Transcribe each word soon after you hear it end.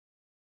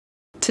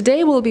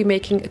Today we'll be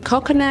making a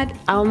coconut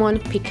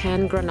almond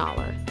pecan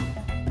granola.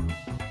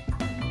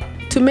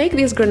 To make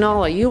this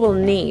granola, you will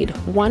need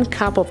 1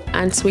 cup of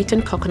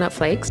unsweetened coconut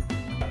flakes,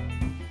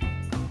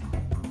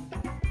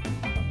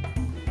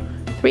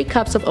 3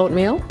 cups of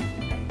oatmeal,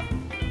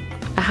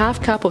 a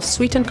 ½ cup of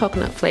sweetened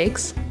coconut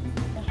flakes,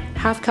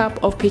 ½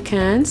 cup of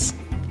pecans.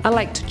 I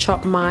like to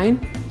chop mine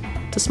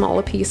to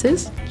smaller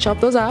pieces. Chop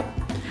those up.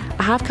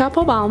 A ½ cup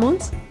of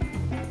almonds,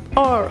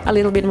 or a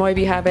little bit more if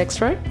you have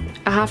extra.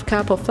 A ½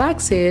 cup of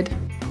flaxseed,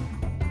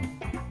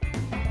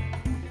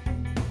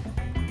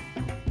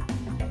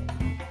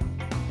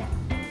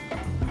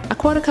 a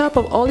 ¼ cup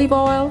of olive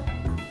oil,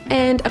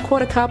 and a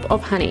 ¼ cup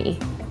of honey.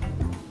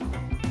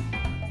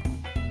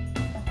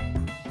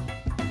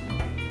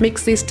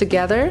 Mix this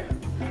together,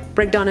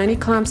 break down any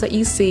clumps that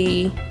you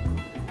see,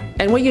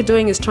 and what you're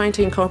doing is trying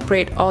to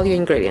incorporate all your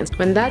ingredients.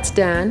 When that's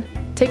done,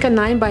 take a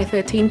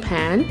 9x13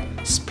 pan,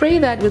 spray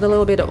that with a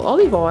little bit of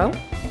olive oil.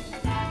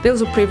 This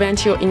will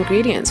prevent your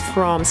ingredients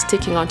from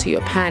sticking onto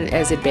your pan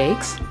as it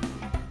bakes.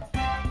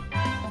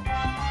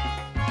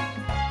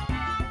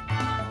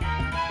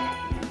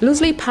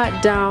 Loosely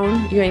pat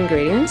down your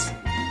ingredients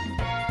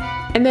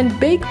and then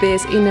bake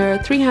this in a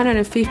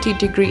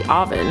 350-degree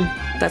oven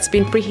that's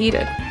been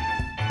preheated.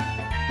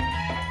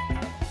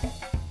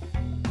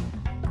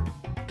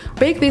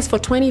 Bake this for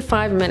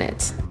 25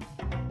 minutes,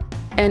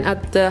 and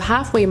at the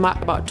halfway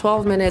mark, about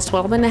 12 minutes,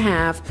 12 and a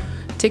half,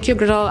 take your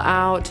granola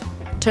out,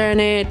 turn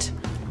it,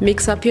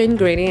 mix up your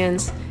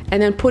ingredients,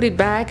 and then put it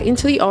back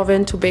into the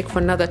oven to bake for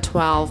another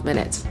 12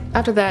 minutes.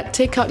 After that,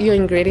 take out your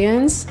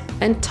ingredients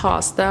and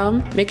toss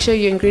them. Make sure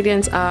your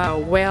ingredients are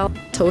well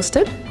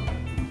toasted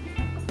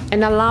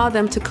and allow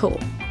them to cool.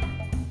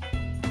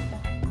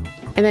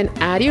 And then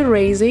add your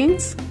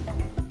raisins,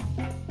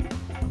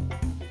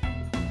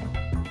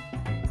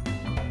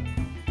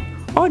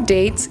 or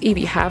dates if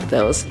you have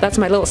those. That's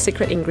my little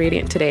secret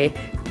ingredient today,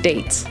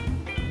 dates.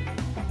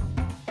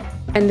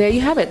 And there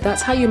you have it.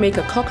 That's how you make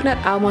a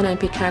coconut almond and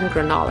pecan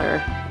granola.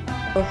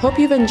 I hope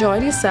you've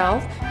enjoyed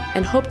yourself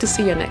and hope to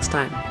see you next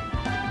time.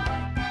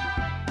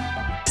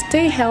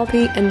 Stay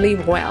healthy and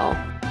live well.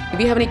 If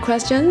you have any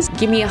questions,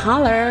 give me a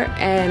holler,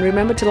 and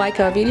remember to like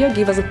our video,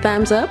 give us a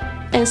thumbs up,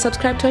 and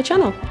subscribe to our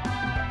channel.